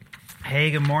Hey,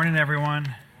 good morning,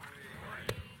 everyone.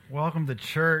 Welcome to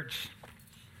church.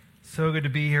 So good to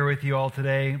be here with you all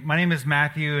today. My name is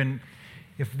Matthew, and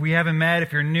if we haven't met,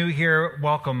 if you're new here,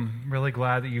 welcome. Really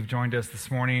glad that you've joined us this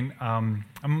morning. I'm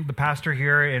the pastor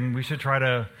here, and we should try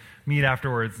to meet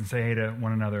afterwards and say hey to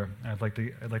one another. I'd like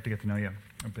to get to know you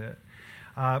a bit.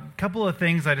 A couple of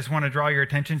things I just want to draw your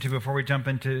attention to before we jump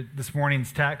into this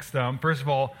morning's text. First of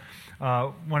all,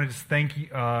 want to just thank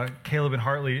Caleb and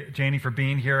Hartley, Janie, for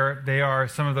being here. They are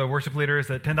some of the worship leaders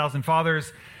that 10,000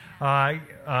 Fathers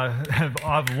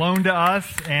have loaned to us,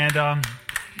 and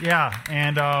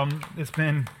it's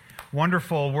been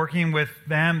wonderful working with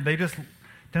them.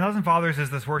 10,000 Fathers is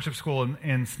this worship school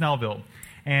in Snellville,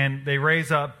 and they raise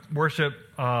up worship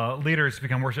leaders to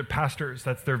become worship pastors.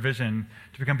 That's their vision,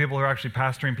 to become people who are actually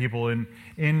pastoring people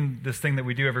in this thing that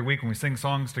we do every week when we sing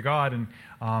songs to God. And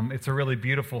it's a really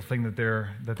beautiful thing that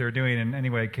they're doing. And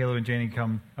anyway, Caleb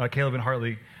and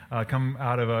Hartley come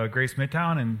out of Grace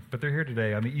Midtown, but they're here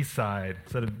today on the east side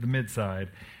instead of the mid side.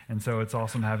 And so it's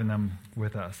awesome having them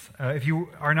with us. If you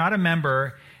are not a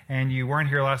member and you weren't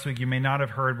here last week, you may not have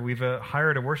heard, but we've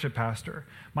hired a worship pastor,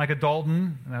 Micah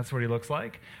Dalton, and that's what he looks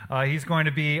like. He's going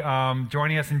to be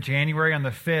joining us in January on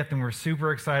the 5th, and we're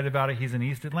super excited about it. He's an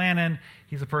East Atlantan.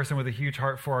 He's a person with a huge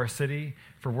heart for our city,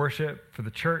 for worship, for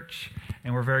the church,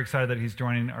 and we're very excited that he's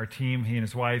joining our team, he and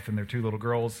his wife and their 2 little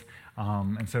girls.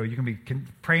 And so you can be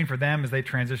praying for them as they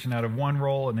transition out of one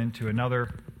role and into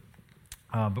another.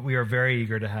 But we are very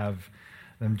eager to have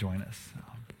them join us.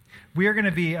 We are going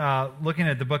to be looking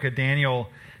at the book of Daniel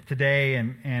today,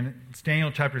 and it's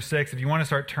Daniel chapter 6. If you want to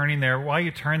start turning there, while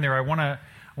you turn there, I want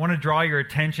to draw your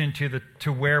attention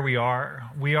to where we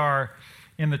are. We are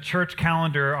in the church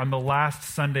calendar on the last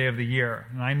Sunday of the year.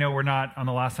 And I know we're not on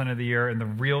the last Sunday of the year in the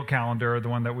real calendar, the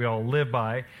one that we all live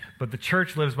by, but the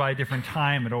church lives by a different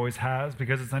time. It always has,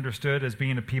 because it's understood as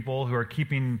being a people who are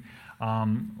keeping... we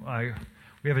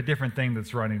have a different thing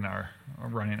that's running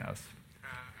us.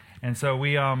 And so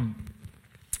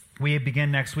we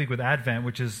begin next week with Advent,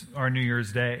 which is our New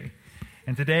Year's Day.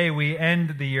 And today we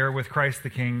end the year with Christ the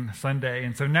King Sunday.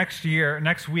 And so next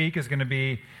week is going to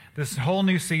be this whole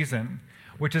new season,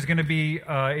 which is going to be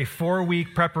a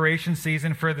 4-week preparation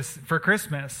season for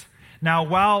Christmas. Now,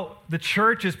 while the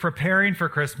church is preparing for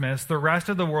Christmas, the rest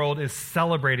of the world is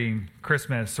celebrating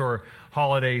Christmas or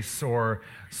holidays or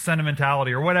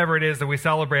sentimentality or whatever it is that we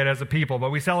celebrate as a people.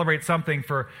 But we celebrate something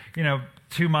for,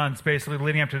 2 months, basically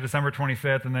leading up to December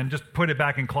 25th, and then just put it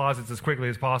back in closets as quickly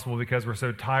as possible because we're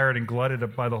so tired and glutted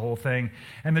up by the whole thing.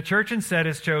 And the church instead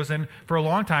has chosen for a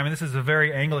long time, and this is a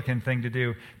very Anglican thing to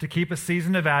do, to keep a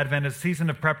season of Advent, a season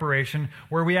of preparation,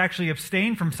 where we actually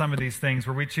abstain from some of these things,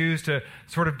 where we choose to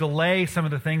sort of delay some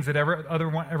of the things that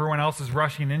everyone else is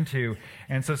rushing into.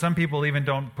 And so some people even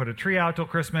don't put a tree out till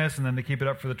Christmas, and then they keep it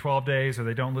up for the 12 days, or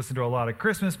they don't listen to a lot of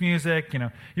Christmas music.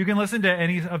 You can listen to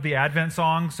any of the Advent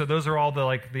songs, so those are all the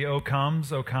O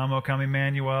comes, O come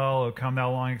Emmanuel, O come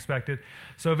thou long expected.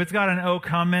 So if it's got an O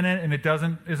come in it and it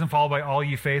isn't followed by all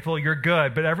ye faithful, you're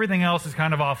good. But everything else is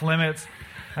kind of off limits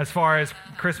as far as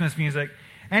Christmas music.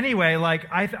 Anyway,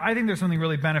 I think there's something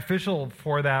really beneficial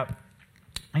for that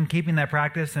and keeping that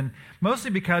practice, and mostly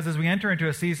because as we enter into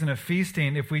a season of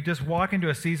feasting, if we just walk into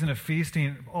a season of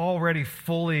feasting already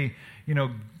fully,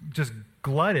 just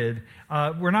glutted,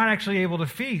 we're not actually able to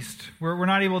feast. We're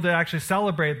not able to actually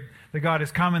celebrate that God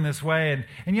has come in this way.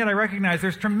 And yet I recognize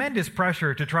there's tremendous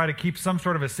pressure to try to keep some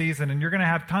sort of a season, and you're going to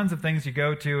have tons of things you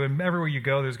go to, and everywhere you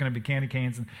go there's going to be candy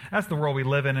canes, and that's the world we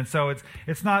live in. And so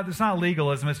it's not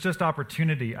legalism, it's just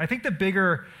opportunity. I think the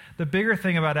bigger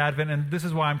thing about Advent, and this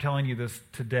is why I'm telling you this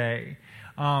today,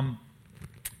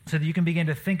 so that you can begin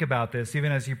to think about this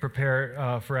even as you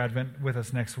prepare for Advent with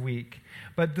us next week.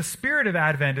 But the spirit of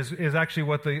Advent is actually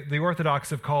what the Orthodox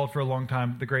have called for a long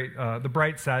time the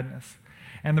bright sadness.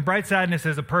 And the bright sadness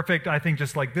is a perfect, I think,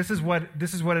 just like this is what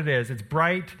it is. It's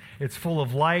bright, it's full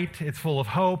of light, it's full of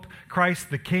hope. Christ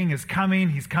the King is coming,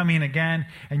 he's coming again,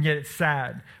 and yet it's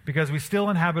sad because we still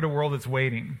inhabit a world that's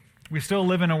waiting. We still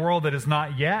live in a world that is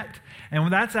not yet,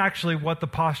 and that's actually what the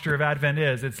posture of Advent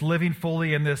is. It's living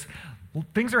fully in this.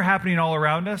 Things are happening all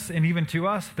around us and even to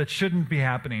us that shouldn't be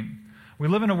happening. We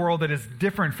live in a world that is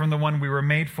different from the one we were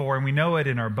made for, and we know it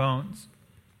in our bones.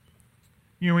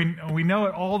 We know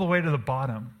it all the way to the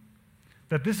bottom,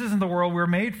 that this isn't the world we're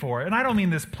made for. And I don't mean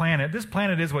this planet. This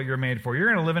planet is what you're made for. You're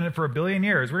going to live in it for 1 billion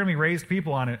years. We're going to be raised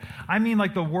people on it. I mean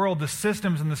like the world, the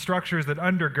systems and the structures that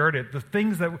undergird it, the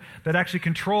things that actually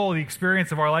control the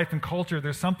experience of our life and culture.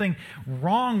 There's something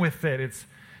wrong with it. It's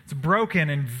broken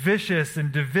and vicious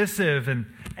and divisive and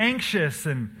anxious,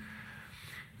 and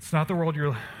it's not the world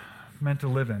you're meant to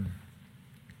live in.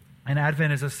 And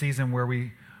Advent is a season where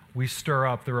we stir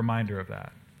up the reminder of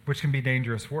that, which can be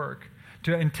dangerous work.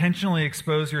 To intentionally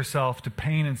expose yourself to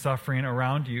pain and suffering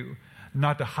around you,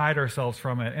 not to hide ourselves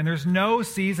from it. And there's no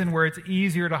season where it's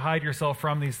easier to hide yourself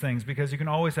from these things, because you can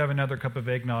always have another cup of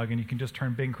eggnog and you can just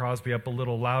turn Bing Crosby up a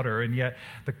little louder. And yet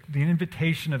the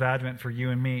invitation of Advent for you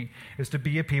and me is to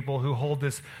be a people who hold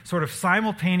this sort of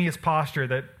simultaneous posture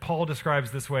that Paul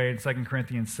describes this way in 2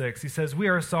 Corinthians 6. He says, we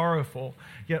are sorrowful,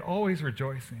 yet always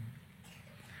rejoicing.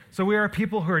 So we are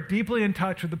people who are deeply in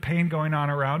touch with the pain going on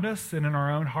around us and in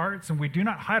our own hearts, and we do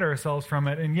not hide ourselves from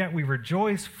it, and yet we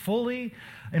rejoice fully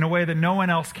in a way that no one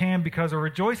else can, because our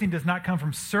rejoicing does not come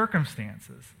from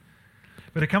circumstances,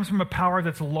 but it comes from a power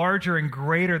that's larger and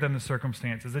greater than the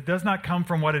circumstances. It does not come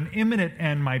from what an imminent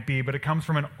end might be, but it comes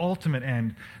from an ultimate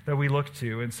end that we look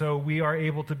to. And so we are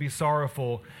able to be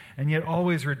sorrowful and yet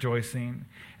always rejoicing.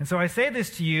 And so I say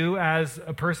this to you as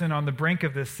a person on the brink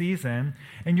of this season,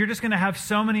 and you're just going to have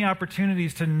so many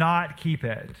opportunities to not keep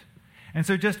it. And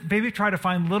so just maybe try to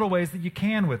find little ways that you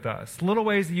can with us, little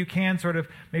ways that you can sort of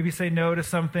maybe say no to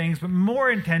some things, but more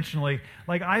intentionally.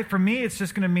 For me, it's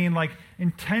just going to mean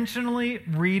intentionally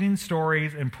reading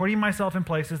stories and putting myself in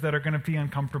places that are going to be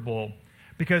uncomfortable,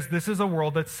 because this is a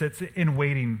world that sits in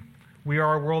waiting. We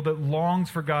are a world that longs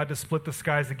for God to split the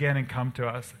skies again and come to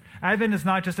us. Advent is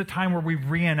not just a time where we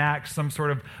reenact some sort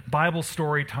of Bible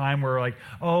story time where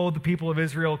the people of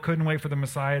Israel couldn't wait for the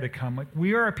Messiah to come.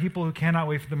 We are a people who cannot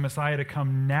wait for the Messiah to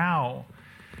come now.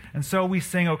 And so we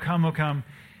sing, O come,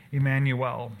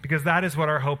 Emmanuel, because that is what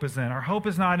our hope is in. Our hope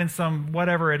is not in some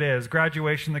whatever it is,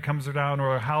 graduation that comes down,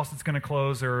 or a house that's going to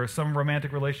close, or some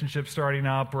romantic relationship starting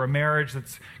up, or a marriage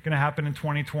that's going to happen in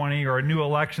 2020, or a new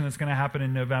election that's going to happen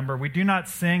in November. We do not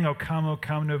sing, O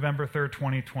come, November 3rd,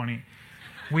 2020.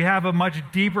 We have a much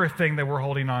deeper thing that we're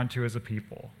holding on to as a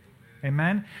people.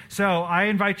 Amen? So I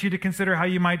invite you to consider how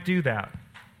you might do that,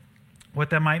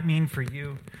 what that might mean for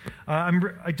you.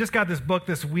 I just got this book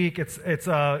this week. It's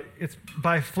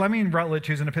by Fleming Rutledge,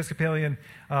 who's an Episcopalian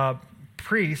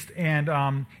priest,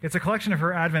 and it's a collection of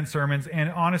her Advent sermons.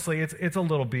 And honestly, it's a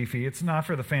little beefy. It's not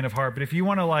for the faint of heart. But if you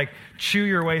want to chew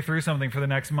your way through something for the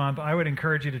next month, I would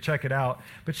encourage you to check it out.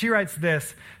 But she writes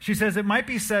this. She says, it might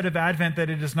be said of Advent that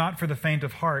it is not for the faint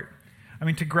of heart. I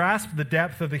mean, to grasp the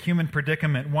depth of the human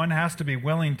predicament, one has to be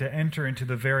willing to enter into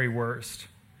the very worst.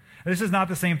 This is not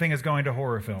the same thing as going to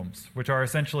horror films, which are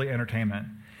essentially entertainment.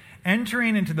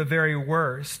 Entering into the very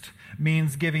worst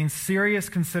means giving serious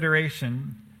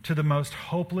consideration to the most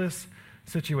hopeless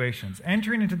situations.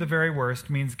 Entering into the very worst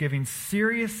means giving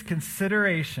serious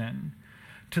consideration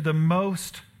to the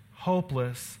most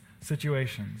hopeless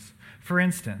situations. For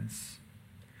instance,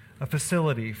 a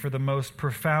facility for the most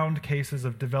profound cases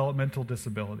of developmental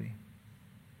disability.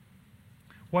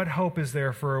 What hope is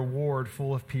there for a ward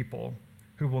full of people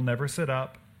who will never sit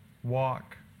up,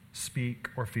 walk, speak,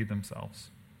 or feed themselves?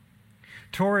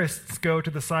 Tourists go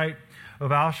to the site of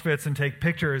Auschwitz and take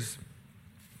pictures,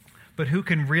 but who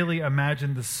can really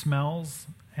imagine the smells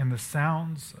and the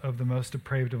sounds of the most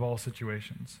depraved of all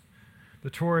situations?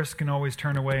 The tourists can always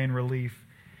turn away in relief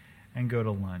and go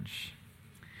to lunch.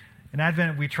 In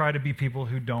Advent, we try to be people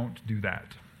who don't do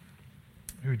that,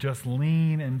 who just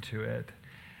lean into it.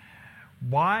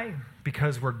 Why?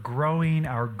 Because we're growing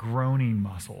our groaning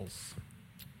muscles.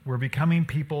 We're becoming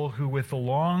people who, with the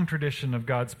long tradition of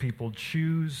God's people,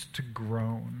 choose to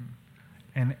groan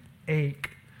and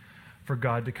ache for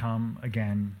God to come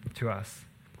again to us.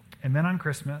 And then on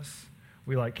Christmas,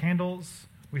 we light candles,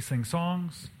 we sing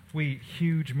songs, we eat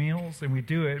huge meals, and we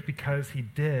do it because he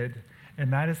did,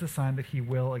 and that is the sign that he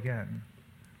will again.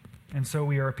 And so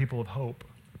we are a people of hope,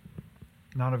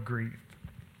 not of grief.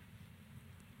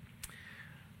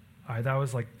 All right, that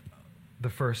was the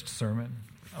first sermon.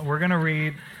 We're going to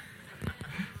read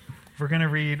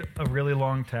a really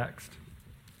long text.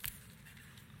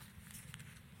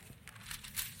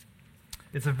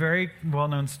 It's a very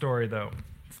well-known story, though.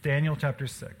 It's Daniel chapter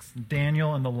 6.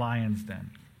 Daniel and the lion's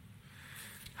den.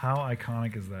 How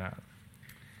iconic is that?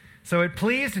 So it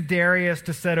pleased Darius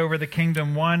to set over the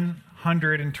kingdom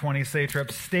 120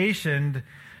 satraps stationed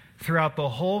throughout the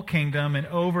whole kingdom, and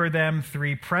over them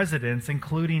 3 presidents,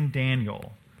 including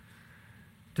Daniel.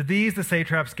 To these the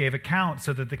satraps gave account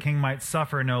so that the king might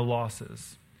suffer no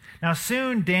losses. Now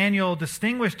soon Daniel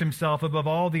distinguished himself above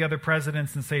all the other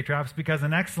presidents and satraps because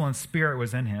an excellent spirit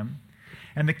was in him.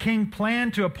 And the king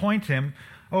planned to appoint him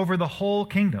over the whole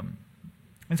kingdom.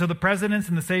 And so the presidents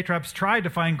and the satraps tried to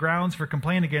find grounds for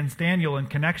complaint against Daniel in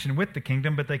connection with the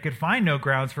kingdom, but they could find no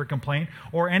grounds for complaint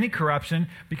or any corruption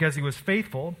because he was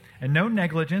faithful, and no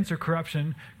negligence or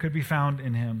corruption could be found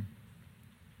in him.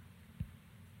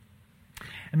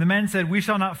 And the men said, "We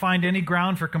shall not find any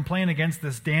ground for complaint against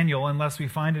this Daniel unless we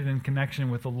find it in connection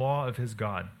with the law of his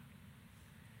God."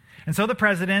 And so the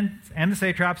president and the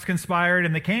satraps conspired,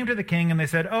 and they came to the king, and they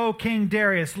said, "O King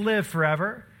Darius, live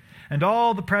forever." And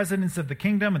all the presidents of the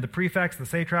kingdom, and the prefects, the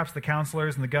satraps, the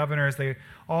counselors, and the governors, they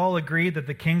all agreed that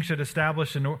the king should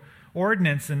establish an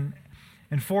ordinance and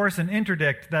enforce an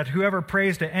interdict that whoever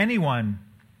prays to anyone,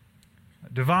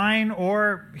 divine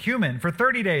or human, for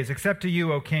 30 days, except to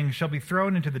you, O king, shall be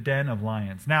thrown into the den of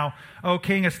lions. Now, O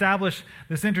king, establish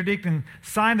this interdict and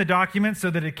sign the document so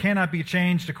that it cannot be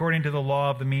changed according to the law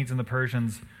of the Medes and the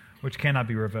Persians, which cannot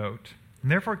be revoked.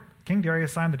 And therefore, King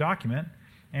Darius signed the document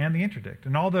and the interdict.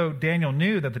 And although Daniel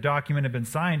knew that the document had been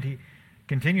signed, he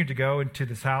continued to go into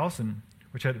this house,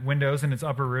 which had windows in its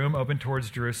upper room open towards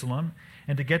Jerusalem,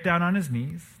 and to get down on his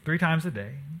knees 3 times a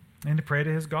day and to pray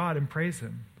to his God and praise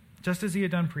him, just as he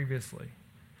had done previously.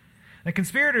 The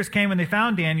conspirators came and they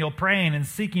found Daniel praying and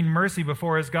seeking mercy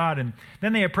before his God. And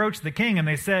then they approached the king and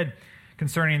they said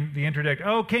concerning the interdict,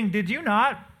 "O king, did you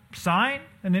not sign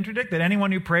an interdict that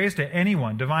anyone who prays to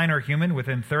anyone, divine or human,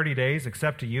 within 30 days,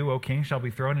 except to you, O king, shall be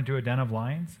thrown into a den of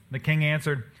lions?" The king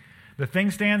answered, "The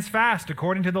thing stands fast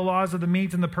according to the laws of the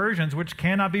Medes and the Persians, which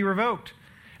cannot be revoked."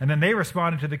 And then they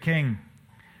responded to the king,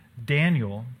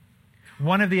 "Daniel,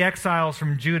 one of the exiles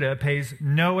from Judah, pays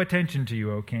no attention to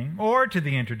you, O king, or to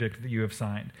the interdict that you have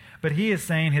signed, but he is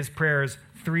saying his prayers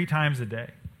 3 times a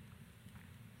day."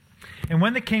 And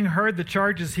when the king heard the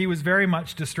charges, he was very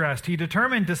much distressed. He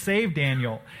determined to save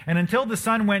Daniel, and until the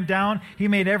sun went down, he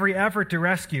made every effort to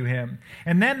rescue him.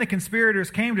 And then the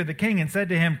conspirators came to the king and said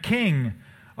to him, "King,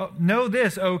 know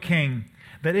this, O king,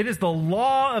 that it is the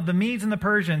law of the Medes and the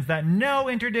Persians that no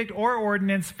interdict or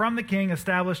ordinance from the king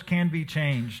established can be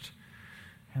changed."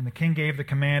 And the king gave the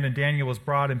command, and Daniel was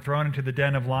brought and thrown into the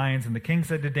den of lions. And the king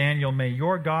said to Daniel, "May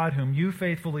your God, whom you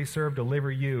faithfully serve,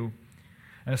 deliver you."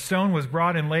 And a stone was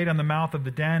brought and laid on the mouth of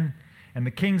the den, and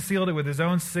the king sealed it with his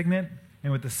own signet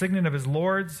and with the signet of his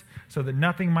lords, so that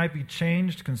nothing might be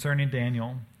changed concerning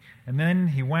Daniel. And then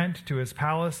he went to his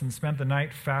palace and spent the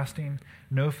night fasting.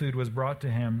 No food was brought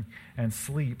to him, and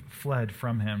sleep fled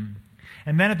from him.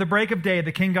 And then at the break of day,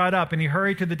 the king got up, and he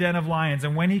hurried to the den of lions.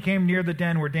 And when he came near the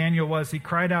den where Daniel was, he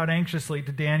cried out anxiously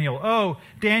to Daniel, "Oh,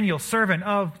 Daniel, servant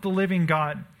of the living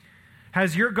God,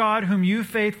 has your God, whom you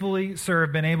faithfully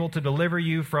serve, been able to deliver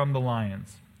you from the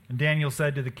lions?" And Daniel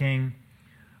said to the king,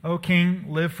 "O king,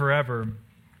 live forever.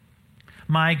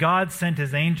 My God sent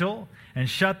his angel and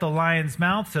shut the lions'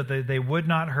 mouth so that they would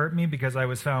not hurt me, because I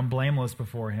was found blameless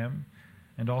before him,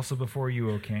 and also before you,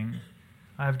 O king.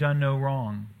 I have done no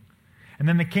wrong." And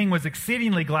then the king was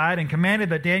exceedingly glad and commanded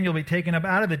that Daniel be taken up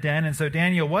out of the den. And so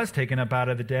Daniel was taken up out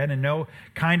of the den, and no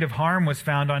kind of harm was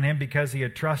found on him, because he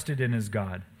had trusted in his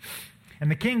God. And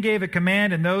the king gave a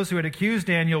command, and those who had accused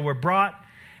Daniel were brought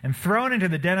and thrown into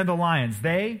the den of the lions,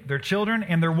 they, their children,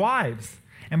 and their wives.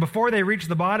 And before they reached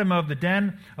the bottom of the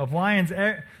den of lions,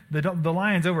 the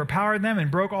lions overpowered them and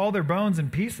broke all their bones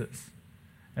in pieces.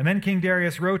 And then King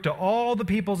Darius wrote to all the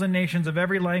peoples and nations of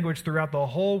every language throughout the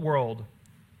whole world,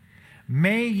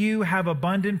 "May you have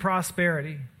abundant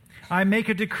prosperity. I make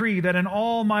a decree that in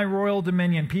all my royal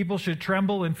dominion people should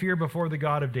tremble and fear before the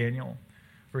God of Daniel,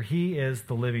 for he is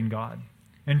the living God,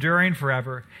 enduring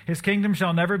forever. His kingdom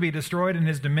shall never be destroyed, and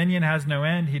his dominion has no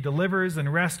end. He delivers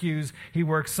and rescues. He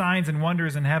works signs and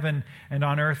wonders in heaven and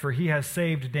on earth, for he has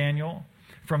saved Daniel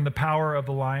from the power of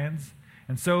the lions."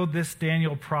 And so this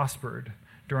Daniel prospered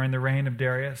during the reign of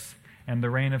Darius and the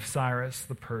reign of Cyrus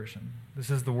the Persian. This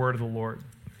is the word of the Lord.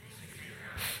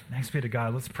 Thanks be to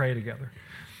God. Let's pray together.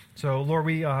 So, Lord,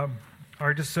 we are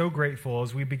just so grateful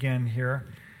as we begin here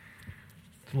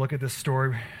to look at this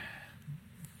story.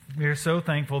 We are so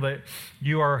thankful that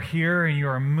you are here and you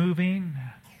are moving.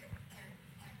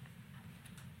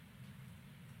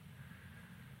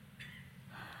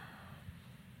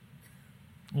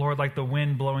 Lord, like the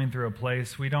wind blowing through a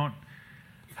place, we don't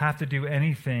have to do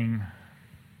anything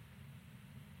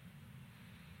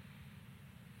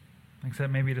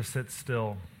except maybe to sit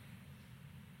still.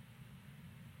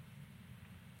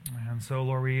 And so,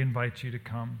 Lord, we invite you to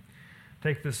come.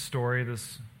 Take this story,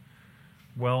 this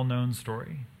well-known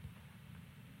story,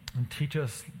 and teach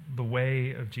us the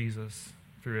way of Jesus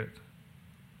through it.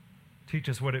 Teach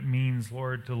us what it means,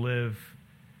 Lord, to live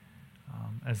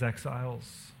as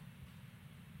exiles.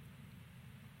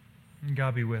 And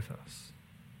God be with us.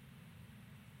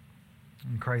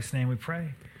 In Christ's name we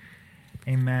pray.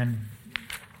 Amen.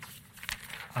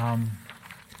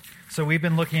 So we've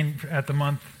been looking at the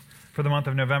month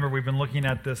of November. We've been looking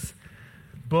at this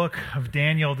book of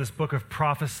Daniel, this book of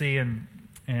prophecy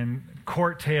and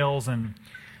court tales and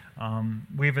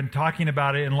We've been talking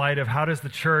about it in light of how does the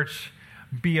church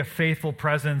be a faithful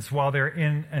presence while they're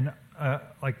in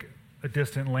a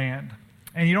distant land.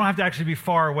 And you don't have to actually be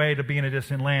far away to be in a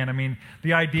distant land. I mean,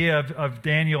 the idea of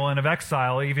Daniel and of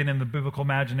exile, even in the biblical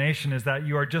imagination, is that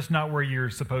you are just not where you're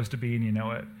supposed to be and you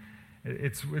know it.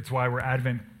 It's why we're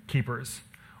Advent keepers.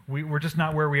 We're just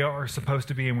not where we are supposed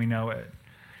to be and we know it.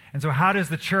 And so how does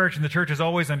the church, and the church has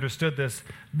always understood this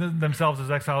themselves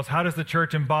as exiles, how does the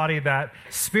church embody that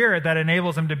spirit that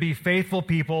enables them to be faithful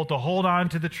people, to hold on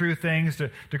to the true things, to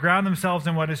ground themselves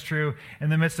in what is true in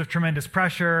the midst of tremendous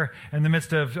pressure, in the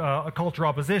midst of a cultural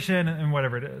opposition, and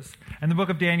whatever it is. And the book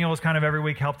of Daniel has kind of every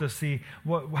week helped us see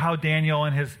how Daniel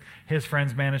and his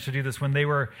friends managed to do this when they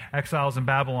were exiles in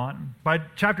Babylon. By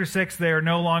chapter 6, they are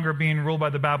no longer being ruled by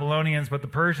the Babylonians, but the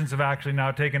Persians have actually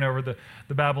now taken over the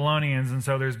Babylonians, and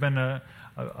so there's been a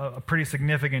pretty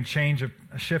significant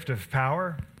a shift of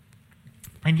power.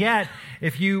 And yet,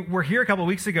 if you were here a couple of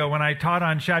weeks ago when I taught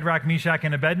on Shadrach, Meshach,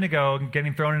 and Abednego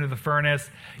getting thrown into the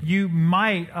furnace, you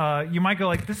might go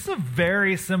like, this is a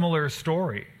very similar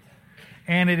story.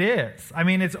 And it is. I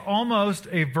mean, it's almost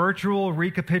a virtual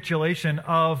recapitulation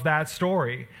of that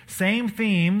story. Same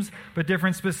themes, but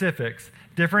different specifics.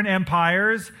 Different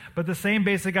empires, but the same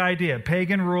basic idea.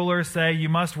 Pagan rulers say you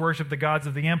must worship the gods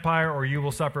of the empire or you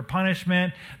will suffer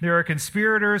punishment. There are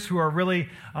conspirators who are really,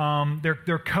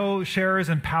 they're co-sharers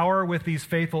in power with these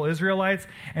faithful Israelites,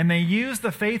 and they use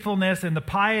the faithfulness and the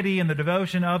piety and the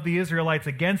devotion of the Israelites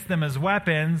against them as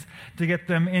weapons to get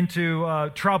them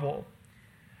into trouble.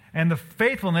 And the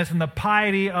faithfulness and the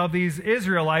piety of these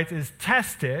Israelites is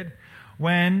tested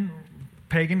when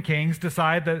pagan kings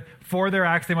decide that for their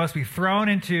acts they must be thrown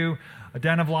into a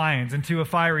den of lions, into a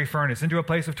fiery furnace, into a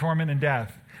place of torment and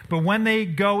death. But when they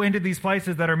go into these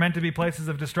places that are meant to be places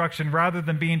of destruction, rather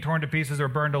than being torn to pieces or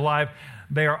burned alive,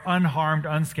 they are unharmed,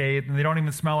 unscathed, and they don't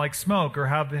even smell like smoke or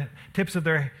have the tips of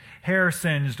their hair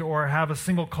singed or have a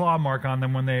single claw mark on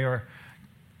them when they are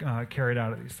carried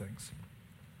out of these things.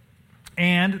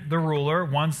 And the ruler,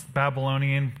 once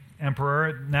Babylonian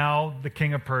emperor, now the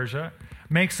king of Persia,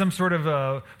 makes some sort of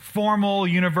a formal,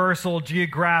 universal,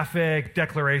 geographic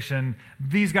declaration.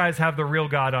 These guys have the real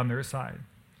God on their side.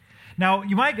 Now,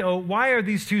 you might go, why are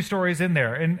these two stories in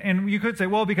there? And you could say,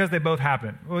 well, because they both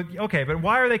happened. Well, okay, but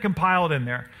why are they compiled in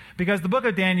there? Because the book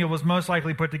of Daniel was most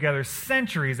likely put together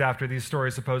centuries after these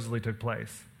stories supposedly took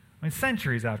place. I mean,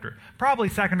 centuries after. Probably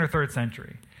 2nd or 3rd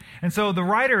century. And so the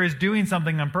writer is doing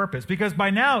something on purpose, because by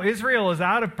now Israel is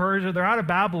out of Persia, they're out of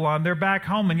Babylon, they're back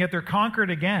home, and yet they're conquered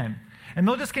again. And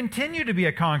they'll just continue to be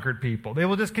a conquered people. They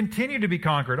will just continue to be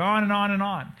conquered, on and on and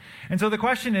on. And so the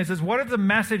question is what is the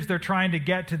message they're trying to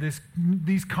get to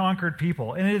these conquered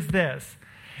people? And it is this: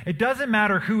 it doesn't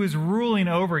matter who is ruling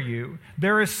over you,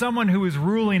 there is someone who is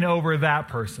ruling over that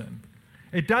person.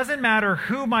 It doesn't matter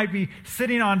who might be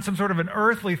sitting on some sort of an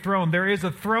earthly throne, there is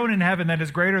a throne in heaven that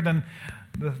is greater than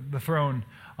the throne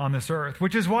on this earth,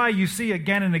 which is why you see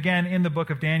again and again in the book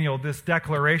of Daniel this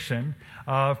declaration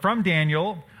from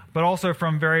Daniel, but also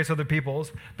from various other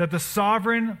peoples, that the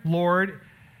sovereign Lord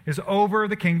is over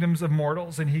the kingdoms of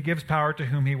mortals, and he gives power to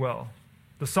whom he will.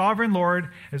 The sovereign Lord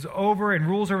is over and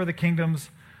rules over the kingdoms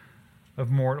of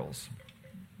mortals.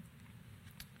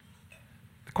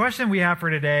 The question we have for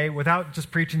today, without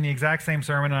just preaching the exact same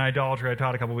sermon on idolatry I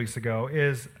taught a couple weeks ago,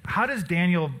 is how does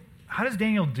Daniel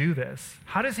do this?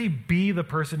 How does he be the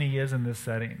person he is in this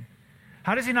setting?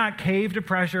 How does he not cave to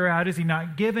pressure? How does he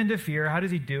not give in to fear? How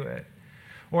does he do it?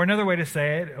 Or another way to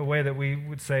say it, a way that we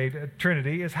would say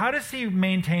Trinity, is how does he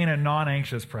maintain a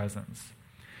non-anxious presence?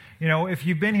 You know, if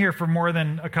you've been here for more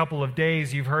than a couple of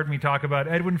days, you've heard me talk about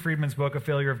Edwin Friedman's book, A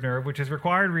Failure of Nerve, which is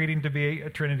required reading to be a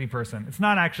Trinity person. It's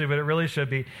not actually, but it really should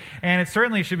be. And it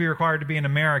certainly should be required to be an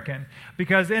American,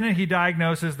 because in it he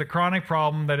diagnoses the chronic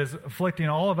problem that is afflicting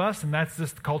all of us, and that's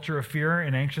this culture of fear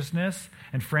and anxiousness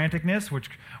and franticness,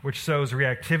 which sows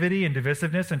reactivity and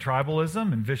divisiveness and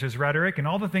tribalism and vicious rhetoric and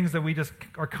all the things that we just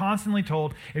are constantly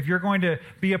told, if you're going to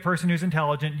be a person who's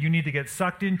intelligent, you need to get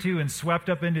sucked into and swept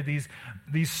up into these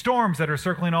storms that are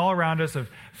circling all around us of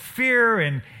fear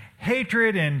and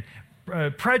hatred and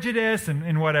prejudice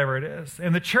and whatever it is.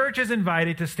 And the church is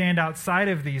invited to stand outside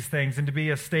of these things and to be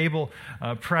a stable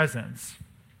presence.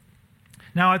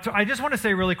 Now, I just want to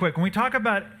say really quick, when we talk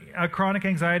about chronic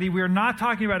anxiety, we are not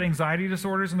talking about anxiety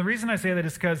disorders. And the reason I say that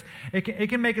is because it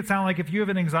can make it sound like if you have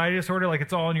an anxiety disorder, like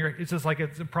it's just like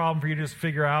it's a problem for you to just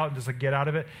figure out and just like get out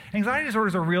of it. Anxiety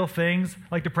disorders are real things,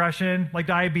 like depression, like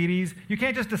diabetes. You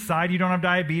can't just decide you don't have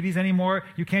diabetes anymore.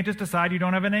 You can't just decide you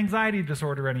don't have an anxiety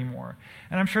disorder anymore.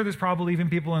 And I'm sure there's probably even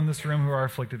people in this room who are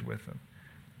afflicted with them.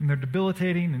 And they're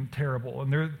debilitating and terrible.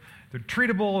 And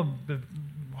treatable,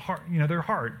 they're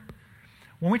hard.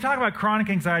 When we talk about chronic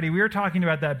anxiety, we are talking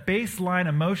about that baseline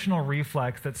emotional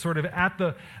reflex that's sort of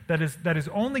that is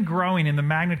only growing in the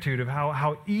magnitude of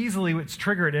how easily it's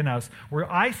triggered in us,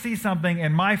 where I see something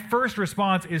and my first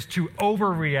response is to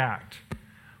overreact.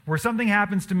 Where something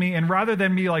happens to me, and rather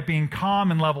than me like being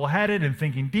calm and level-headed and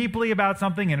thinking deeply about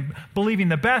something and believing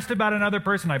the best about another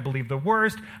person, I believe the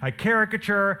worst, I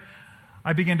caricature,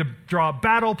 I begin to draw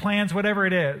battle plans, whatever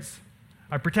it is.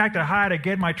 I protect, I hide, I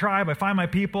get my tribe, I find my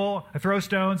people, I throw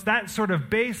stones. That sort of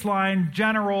baseline,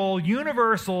 general,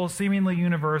 universal, seemingly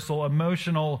universal,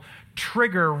 emotional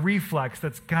trigger reflex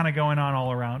that's kind of going on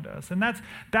all around us. And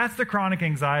that's the chronic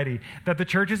anxiety that the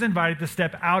church is invited to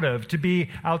step out of, to be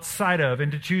outside of, and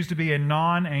to choose to be a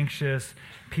non-anxious,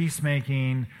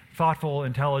 peacemaking, thoughtful,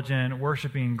 intelligent,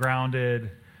 worshiping,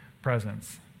 grounded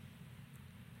presence.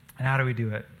 And how do we do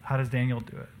it? How does Daniel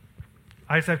do it?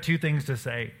 I just have two things to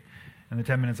say in the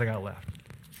 10 minutes I got left.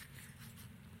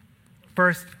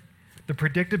 First, the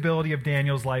predictability of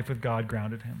Daniel's life with God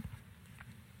grounded him.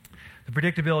 The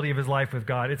predictability of his life with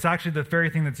God. It's actually the very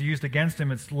thing that's used against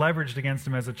him. It's leveraged against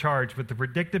him as a charge. But the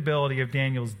predictability of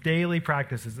Daniel's daily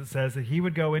practices, it says that he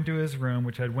would go into his room,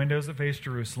 which had windows that faced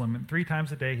Jerusalem, and 3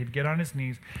 times a day he'd get on his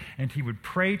knees and he would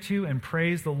pray to and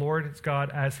praise the Lord his God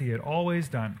as he had always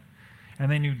done.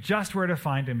 And they knew just where to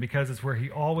find him because it's where he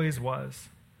always was.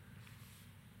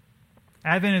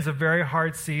 Advent is a very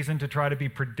hard season to try to be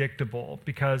predictable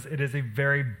because it is a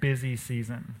very busy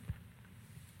season.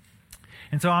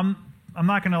 And so I'm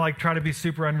not going to try to be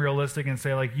super unrealistic and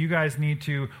say you guys need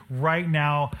to right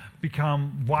now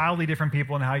become wildly different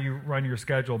people in how you run your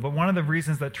schedule. But one of the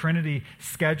reasons that Trinity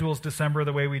schedules December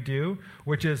the way we do,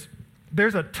 which is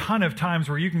there's a ton of times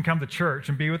where you can come to church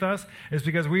and be with us, is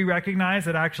because we recognize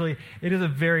that actually it is a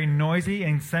very noisy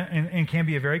and can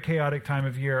be a very chaotic time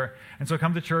of year. And so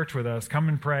come to church with us. Come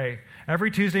and pray.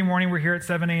 Every Tuesday morning we're here at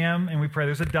 7 a.m. and we pray.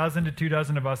 There's 12 to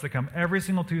 24 of us that come every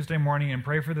single Tuesday morning and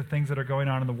pray for the things that are going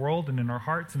on in the world and in our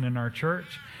hearts and in our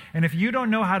church. And if you don't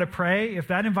know how to pray, if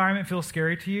that environment feels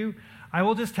scary to you, I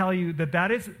will just tell you that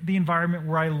is the environment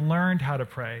where I learned how to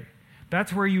pray.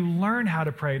 That's where you learn how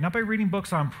to pray, not by reading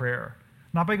books on prayer,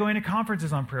 not by going to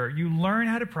conferences on prayer. You learn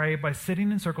how to pray by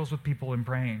sitting in circles with people and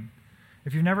praying.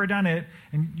 If you've never done it,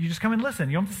 and you just come and listen.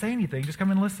 You don't have to say anything. Just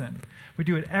come and listen. We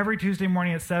do it every Tuesday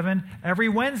morning at 7, every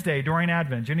Wednesday during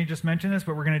Advent. Jenny just mentioned this,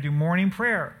 but we're going to do morning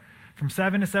prayer from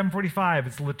 7 to 7:45.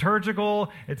 It's liturgical.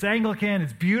 It's Anglican.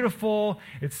 It's beautiful.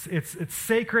 It's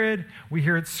sacred. We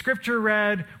hear scripture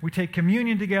read. We take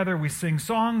communion together. We sing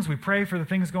songs. We pray for the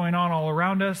things going on all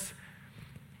around us.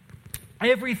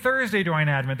 Every Thursday during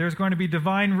Advent, there's going to be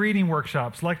divine reading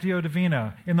workshops, Lectio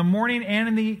Divina, in the morning and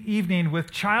in the evening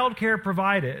with childcare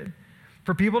provided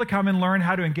for people to come and learn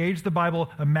how to engage the Bible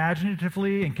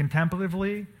imaginatively and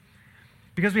contemplatively.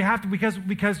 Because we have to,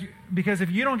 because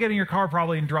if you don't get in your car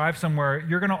probably and drive somewhere,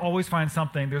 you're going to always find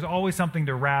something. There's always something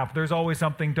to wrap. There's always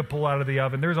something to pull out of the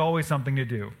oven. There's always something to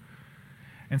do.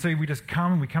 And so we just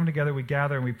come together, we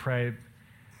gather, and we pray.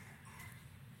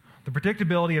 The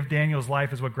predictability of Daniel's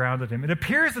life is what grounded him. It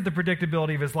appears that the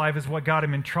predictability of his life is what got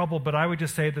him in trouble, but I would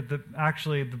just say that the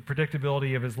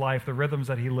predictability of his life, the rhythms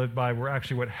that he lived by, were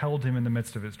actually what held him in the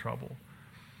midst of his trouble.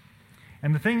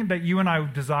 And the thing that you and I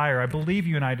desire, I believe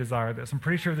you and I desire this. I'm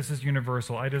pretty sure this is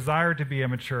universal. I desire to be a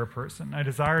mature person. I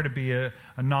desire to be a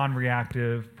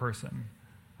non-reactive person.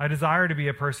 I desire to be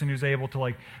a person who's able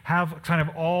to have kind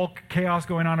of all chaos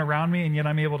going on around me, and yet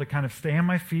I'm able to kind of stay on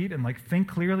my feet and think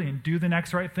clearly and do the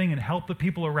next right thing and help the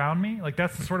people around me.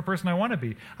 That's the sort of person I want to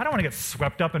be. I don't want to get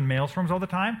swept up in maelstorms all the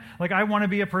time. I want to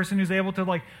be a person who's able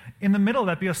to in the middle of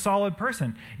that, be a solid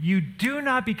person. You do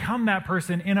not become that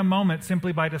person in a moment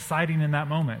simply by deciding in that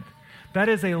moment. That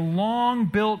is a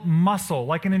long-built muscle,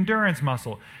 like an endurance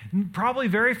muscle. Probably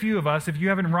very few of us, if you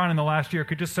haven't run in the last year,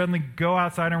 could just suddenly go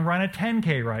outside and run a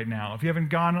 10K right now, if you haven't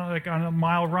gone on a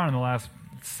mile run in the last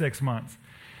 6 months.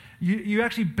 You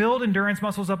actually build endurance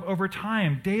muscles up over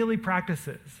time, daily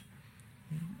practices.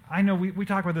 I know we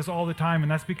talk about this all the time,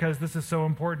 and that's because this is so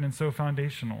important and so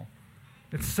foundational.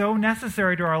 It's so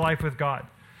necessary to our life with God.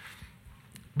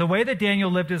 The way that Daniel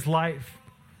lived his life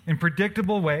in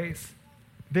predictable ways,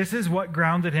 this is what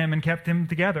grounded him and kept him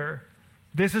together.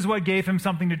 This is what gave him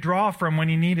something to draw from when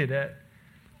he needed it.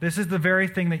 This is the very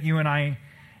thing that you and I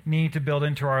need to build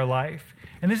into our life.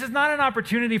 And this is not an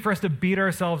opportunity for us to beat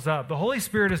ourselves up. The Holy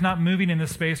Spirit is not moving in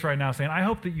this space right now saying, I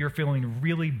hope that you're feeling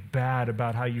really bad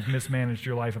about how you've mismanaged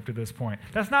your life up to this point.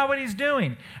 That's not what he's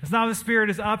doing. It's not what the Spirit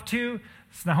is up to.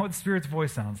 It's not what the Spirit's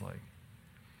voice sounds like.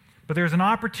 But there's an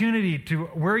opportunity to,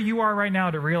 where you are right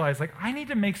now, to realize, like, I need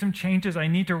to make some changes. I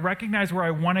need to recognize where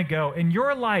I want to go. And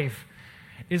your life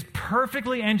is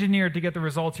perfectly engineered to get the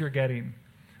results you're getting.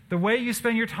 The way you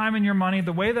spend your time and your money,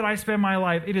 the way that I spend my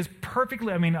life, it is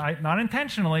perfectly, not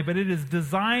intentionally, but it is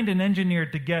designed and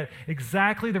engineered to get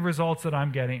exactly the results that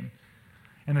I'm getting.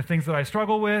 And the things that I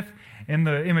struggle with, and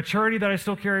the immaturity that I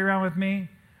still carry around with me.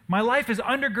 My life is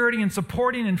undergirding and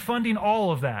supporting and funding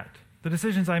all of that. The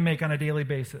decisions I make on a daily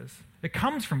basis. It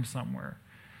comes from somewhere.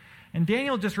 And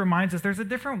Daniel just reminds us there's a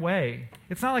different way.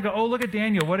 It's not like, oh, look at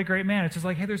Daniel, what a great man. It's just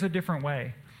like, hey, there's a different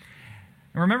way.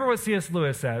 And remember what C.S.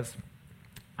 Lewis says.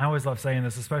 I always love saying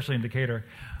this, especially in Decatur.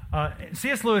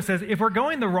 C.S. Lewis says, if we're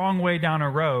going the wrong way down a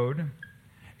road,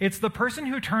 it's the person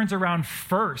who turns around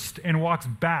first and walks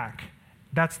back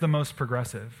that's the most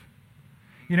progressive.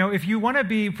 You know, if you want to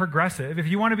be progressive, if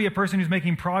you want to be a person who's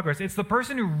making progress, it's the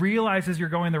person who realizes you're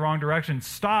going the wrong direction,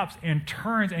 stops and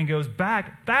turns and goes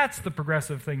back. That's the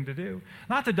progressive thing to do.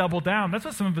 Not to double down. That's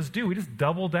what some of us do. We just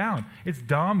double down. It's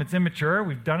dumb. It's immature.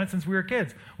 We've done it since we were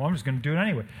kids. Well, I'm just going to do it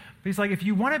anyway. But he's like, if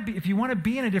you want to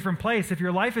be in a different place, if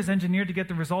your life is engineered to get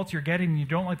the results you're getting and you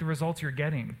don't like the results you're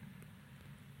getting,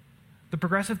 the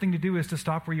progressive thing to do is to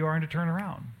stop where you are and to turn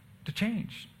around, to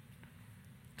change,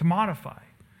 to modify.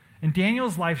 And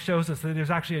Daniel's life shows us that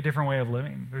there's actually a different way of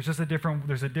living. There's a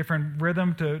different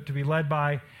rhythm to be led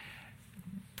by,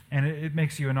 and it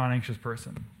makes you a non-anxious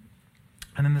person.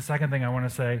 And then the second thing I want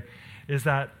to say is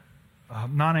that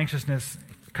non-anxiousness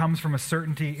comes from a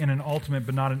certainty in an ultimate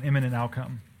but not an imminent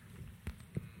outcome.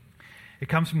 It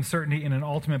comes from certainty in an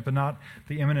ultimate but not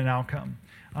the imminent outcome.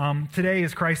 Today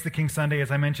is Christ the King Sunday, as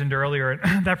I mentioned earlier.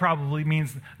 That probably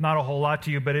means not a whole lot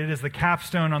to you, but it is the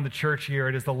capstone on the church year.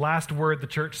 It is the last word the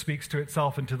church speaks to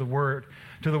itself and to the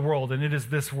world, and it is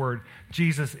this word: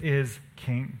 Jesus is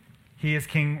King. He is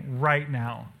King right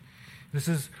now. This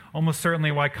is almost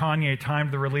certainly why Kanye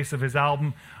timed the release of his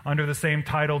album under the same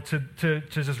title to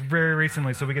just very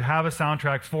recently, so we could have a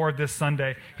soundtrack for this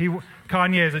Sunday.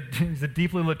 Kanye is a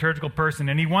deeply liturgical person,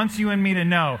 and he wants you and me to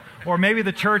know, or maybe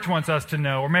the church wants us to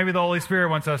know, or maybe the Holy Spirit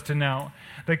wants us to know,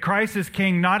 that Christ is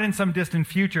King not in some distant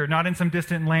future, not in some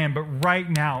distant land, but right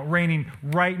now, reigning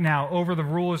right now over the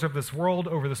rulers of this world,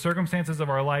 over the circumstances of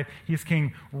our life. He's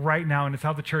King right now, and it's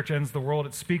how the church ends the world.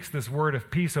 It speaks this word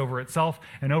of peace over itself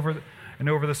and over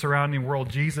the surrounding world.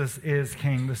 Jesus is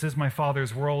King. This is my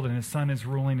Father's world, and his Son is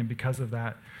ruling, and because of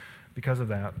that,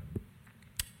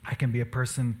 I can be a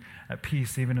person at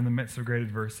peace even in the midst of great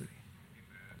adversity.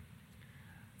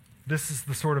 This is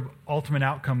the sort of ultimate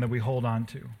outcome that we hold on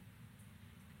to.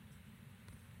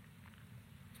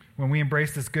 When we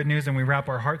embrace this good news and we wrap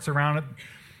our hearts around it,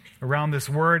 around this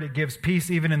word, it gives peace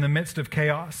even in the midst of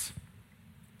chaos.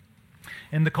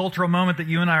 In the cultural moment that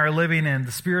you and I are living in,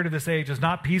 the spirit of this age is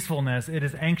not peacefulness. It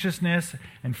is anxiousness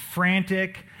and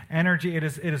frantic energy. It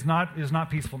is not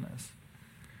peacefulness.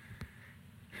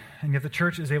 And yet the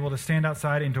church is able to stand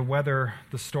outside and to weather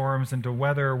the storms and to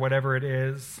weather whatever it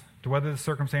is, to weather the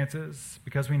circumstances,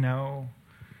 because we know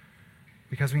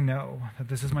that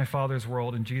this is my Father's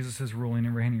world and Jesus is ruling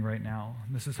and reigning right now.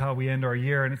 This is how we end our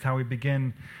year, and it's how we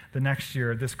begin the next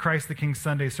year. This Christ the King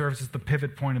Sunday serves as the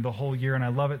pivot point of the whole year, and I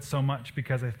love it so much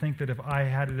because I think that if I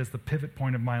had it as the pivot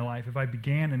point of my life, if I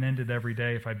began and ended every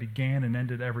day, if I began and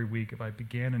ended every week, if I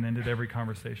began and ended every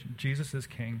conversation, Jesus is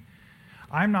King.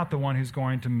 I'm not the one who's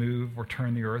going to move or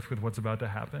turn the earth with what's about to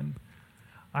happen.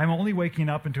 I'm only waking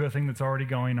up into a thing that's already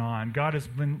going on. God has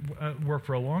been at work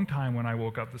for a long time when I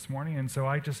woke up this morning, and so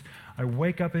I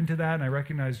wake up into that, and I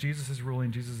recognize Jesus is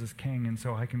ruling, Jesus is King, and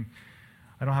so I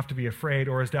don't have to be afraid,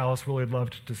 or as Dallas Willard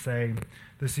loved to say,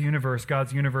 this universe,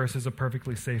 God's universe, is a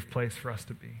perfectly safe place for us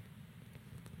to be.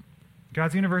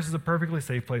 God's universe is a perfectly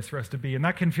safe place for us to be, and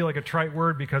that can feel like a trite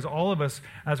word because all of us,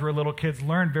 as we're little kids,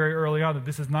 learned very early on that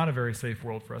this is not a very safe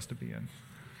world for us to be in.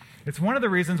 It's one of the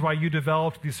reasons why you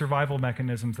developed these survival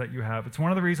mechanisms that you have. It's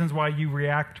one of the reasons why you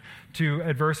react to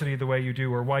adversity the way you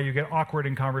do, or why you get awkward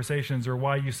in conversations, or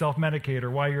why you self-medicate,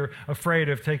 or why you're afraid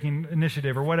of taking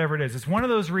initiative, or whatever it is. It's one of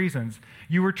those reasons.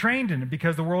 You were trained in it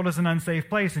because the world is an unsafe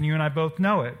place, and you and I both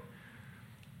know it.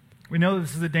 We know that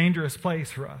this is a dangerous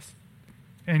place for us.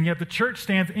 And yet the church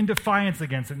stands in defiance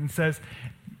against it and says,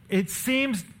 it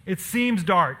seems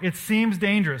dark. It seems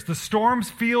dangerous. The storms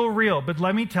feel real. But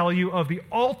let me tell you of the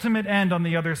ultimate end on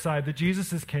the other side, that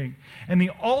Jesus is King. And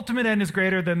the ultimate end is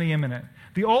greater than the imminent.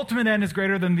 The ultimate end is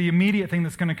greater than the immediate thing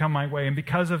that's going to come my way. And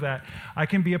because of that, I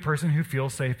can be a person who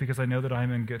feels safe because I know that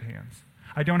I'm in good hands.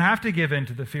 I don't have to give in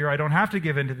to the fear. I don't have to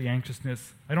give in to the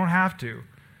anxiousness. I don't have to.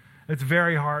 It's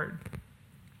very hard.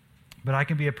 But I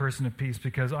can be a person of peace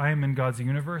because I am in God's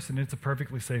universe, and it's a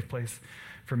perfectly safe place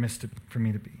for me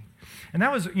to be. And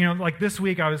that was, like this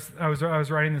week, I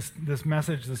was writing this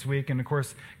message this week, and of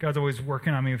course, God's always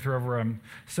working on me through whatever I'm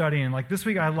studying. And like this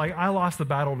week, I lost the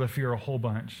battle to fear a whole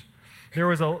bunch. There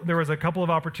was a couple of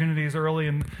opportunities early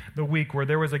in the week where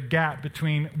there was a gap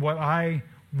between what I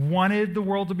wanted the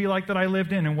world to be like that I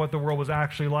lived in and what the world was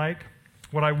actually like.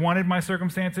 What I wanted my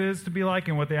circumstances to be like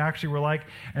and what they actually were like.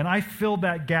 And I filled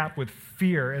that gap with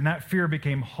fear, and that fear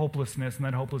became hopelessness, and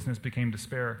that hopelessness became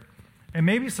despair. And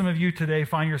maybe some of you today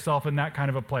find yourself in that kind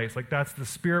of a place. Like that's the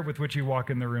spirit with which you walk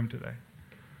in the room today.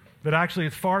 That actually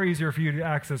it's far easier for you to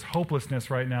access hopelessness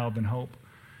right now than hope.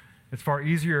 It's far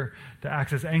easier to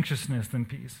access anxiousness than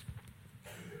peace.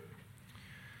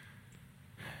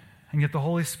 And yet the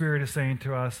Holy Spirit is saying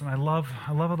to us, and I love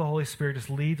how the Holy Spirit just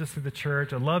leads us through the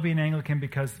church. I love being Anglican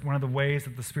because one of the ways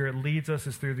that the Spirit leads us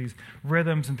is through these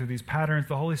rhythms and through these patterns.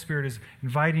 The Holy Spirit is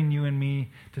inviting you and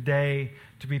me today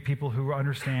to be people who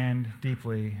understand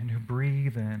deeply and who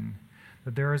breathe in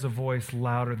that there is a voice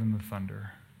louder than the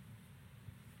thunder.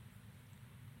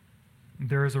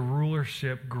 There is a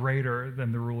rulership greater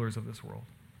than the rulers of this world.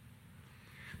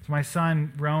 So my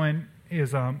son, Rowan,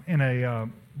 is in a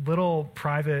little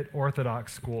private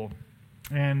Orthodox school.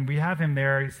 And we have him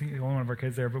there. He's only one of our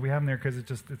kids there, but we have him there because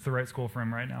it's the right school for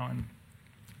him right now. And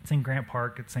it's in Grant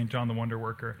Park at St. John the Wonder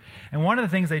Worker. And one of the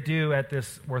things they do at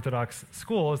this Orthodox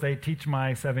school is they teach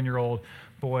my 7-year-old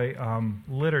boy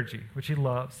liturgy, which he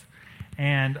loves.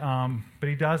 And but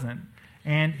he doesn't.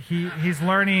 And he's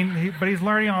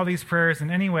learning all these prayers.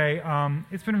 And anyway,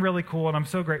 it's been really cool, and I'm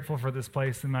so grateful for this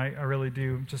place, and I really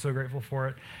do. I'm just so grateful for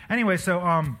it. Anyway,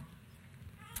 so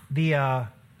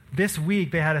this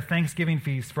week they had a Thanksgiving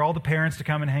feast for all the parents to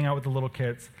come and hang out with the little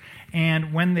kids.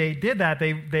 And when they did that,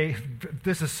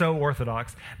 this is so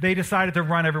Orthodox. They decided to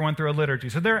run everyone through a liturgy.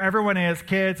 So there everyone is,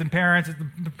 kids and parents,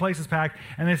 the place is packed.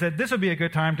 And they said, this would be a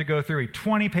good time to go through a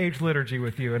 20-page liturgy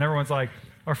with you. And everyone's like,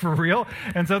 or for real?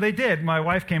 And so they did. My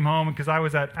wife came home because I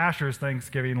was at Asher's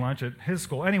Thanksgiving lunch at his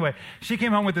school. Anyway, she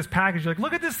came home with this package, like,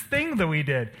 look at this thing that we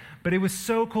did. But it was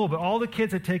so cool. But all the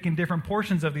kids had taken different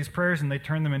portions of these prayers and they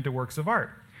turned them into works of art.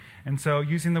 And so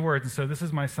using the words. And so this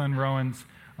is my son Rowan's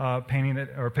painting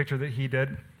or picture that he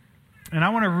did. And I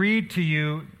want to read to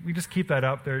you, we just keep that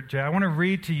up there, Jay. I want to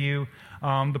read to you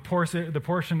the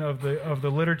portion of the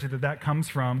liturgy that comes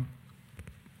from,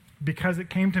 because it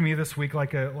came to me this week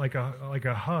like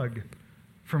a hug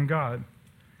from God.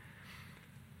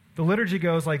 The liturgy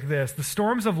goes like this: the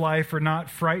storms of life are not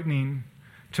frightening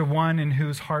to one in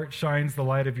whose heart shines the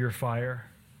light of your fire.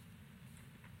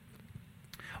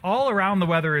 All around the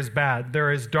weather is bad.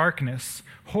 There is darkness,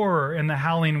 horror, and the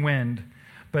howling wind.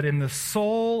 But in the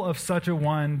soul of such a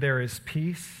one there is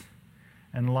peace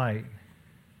and light.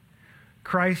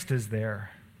 Christ is there,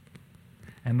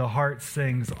 and the heart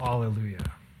sings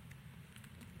Alleluia.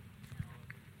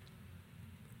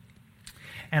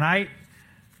 And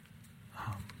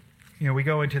we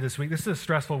go into this week. This is a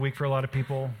stressful week for a lot of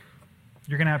people.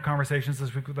 You're going to have conversations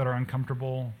this week that are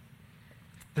uncomfortable.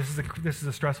 This is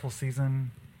a stressful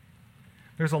season.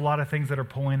 There's a lot of things that are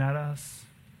pulling at us.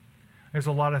 There's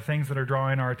a lot of things that are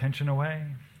drawing our attention away.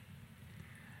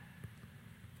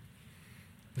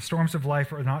 The storms of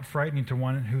life are not frightening to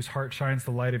one in whose heart shines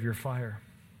the light of your fire.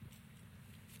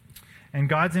 And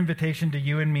God's invitation to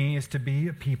you and me is to be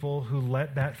a people who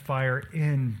let that fire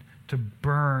in, to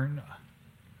burn,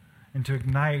 and to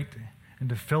ignite, and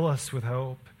to fill us with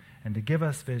hope, and to give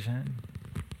us vision.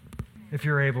 If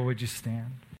you're able, would you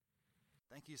stand?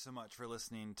 Thank you so much for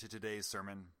listening to today's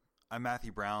sermon. I'm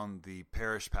Matthew Brown, the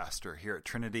parish pastor here at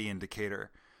Trinity in Decatur.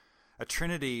 At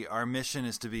Trinity, our mission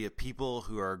is to be a people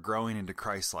who are growing into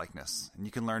Christ-likeness. And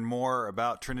you can learn more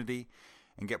about Trinity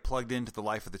and get plugged into the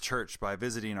life of the church by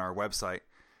visiting our website,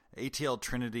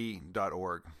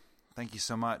 atltrinity.org. Thank you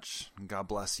so much, and God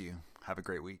bless you. Have a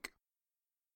great week.